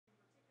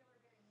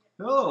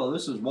Hello,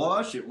 this is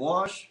Wash at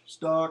Wash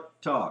Stock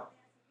Talk.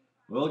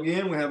 Well,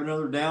 again, we have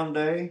another down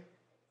day.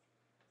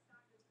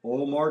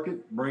 Oil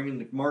market bringing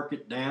the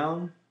market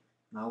down.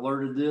 I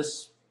alerted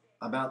this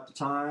about the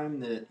time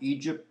that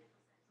Egypt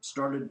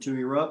started to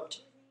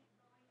erupt.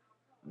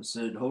 I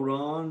said, hold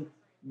on,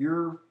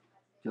 because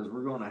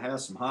we're going to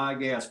have some high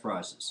gas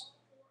prices.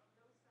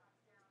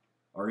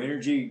 Our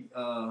energy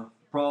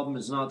problem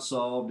is not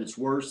solved. It's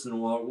worse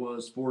than what it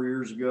was 4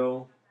 years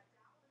ago.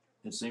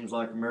 It seems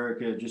like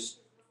America just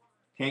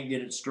can't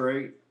get it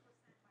straight.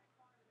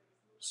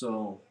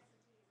 So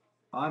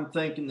I'm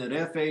thinking that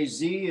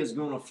FAZ is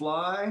going to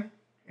fly,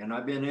 and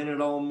I've been in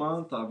it all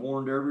month. I've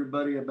warned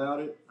everybody about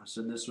it. I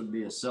said this would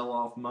be a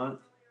sell-off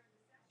month.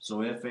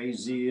 So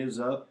FAZ is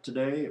up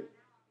today,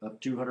 up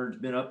 200.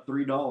 It's been up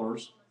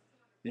 $3.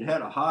 It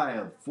had a high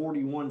of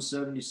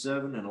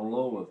 41.77 and a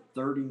low of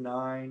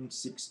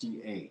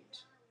 39.68.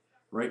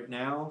 Right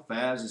now,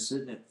 FAZ is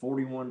sitting at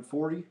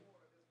 41.40,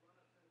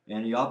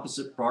 and the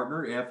opposite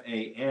partner,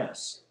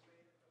 FAS,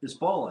 is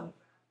falling.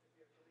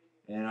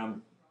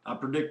 And I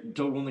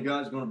told one of the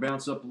guys going to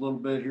bounce up a little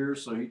bit here,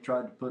 so he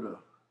tried to put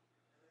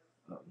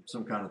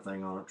some kind of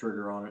thing on it,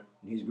 trigger on it.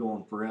 And he's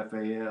going for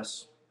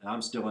FAS. And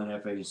I'm still in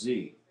FAZ.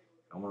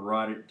 I'm going to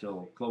ride it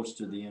until close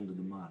to the end of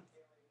the month.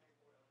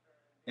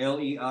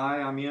 LEI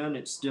I'm in.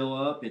 It's still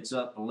up. It's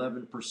up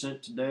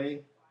 11%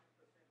 today.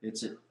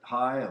 It's at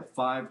high of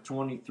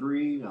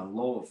 523, a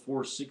low of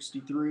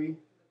 463.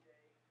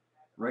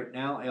 Right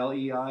now,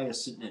 LEI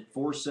is sitting at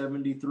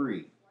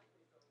 473.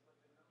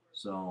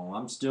 So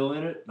I'm still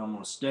in it. I'm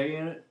going to stay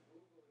in it.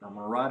 I'm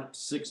going to ride it to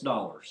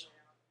 $6.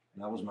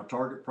 That was my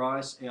target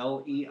price.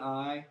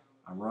 LEI,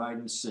 I'm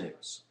riding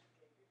 6.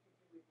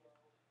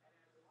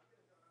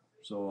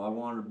 So I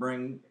wanted to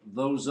bring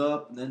those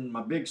up. And then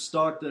my big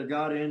stock that I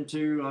got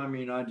into, I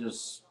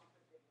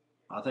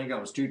think I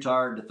was too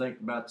tired to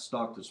think about the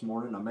stock this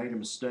morning. I made a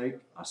mistake.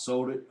 I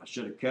sold it. I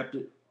should have kept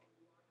it.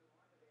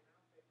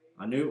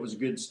 I knew it was a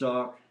good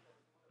stock,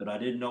 but I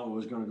didn't know it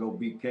was going to go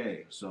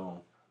BK.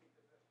 So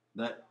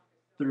that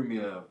threw me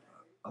a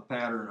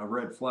pattern, a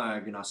red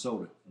flag, and I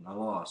sold it, and I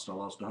lost. I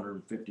lost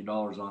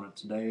 $150 on it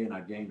today, and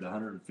I gained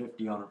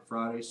 $150 on it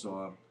Friday.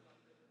 So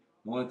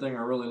the only thing I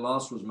really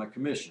lost was my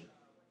commission.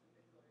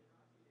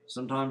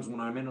 Sometimes when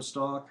I'm in a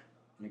stock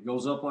and it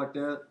goes up like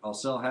that, I'll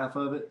sell half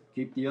of it,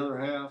 keep the other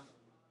half,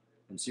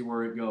 and see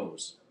where it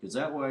goes. Because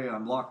that way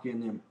I'm locked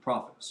in them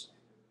profits.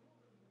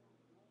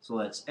 So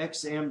that's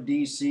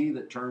XMDC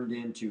that turned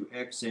into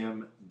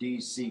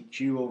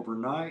XMDCQ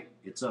overnight.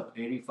 It's up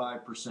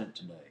 85%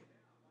 today.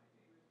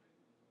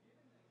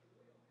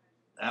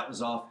 That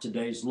was off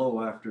today's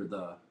low after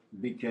the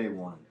BK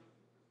one.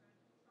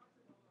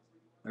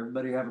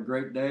 Everybody have a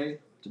great day.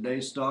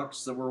 Today's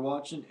stocks that we're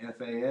watching,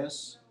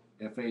 FAS,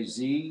 FAZ,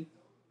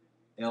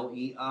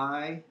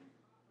 LEI,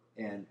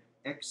 and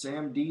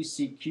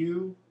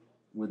XMDCQ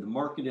with the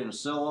market in a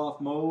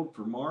sell-off mode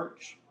for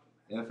March.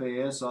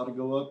 FAS ought to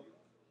go up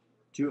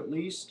 2 at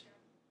least.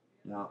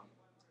 Now,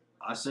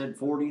 I said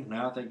 40.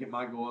 Now I think it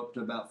might go up to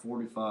about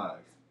 45.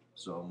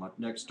 So my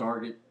next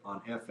target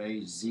on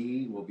FAZ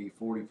will be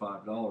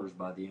 $45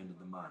 by the end of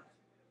the month.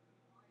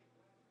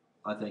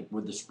 I think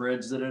with the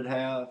spreads that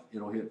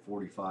it'll hit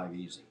 45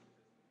 easy.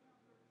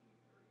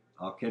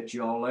 I'll catch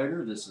you all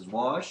later. This is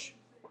Wash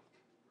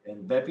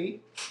and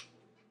Beppy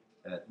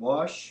at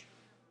Wash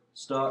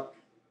Stock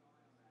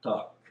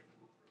Talk.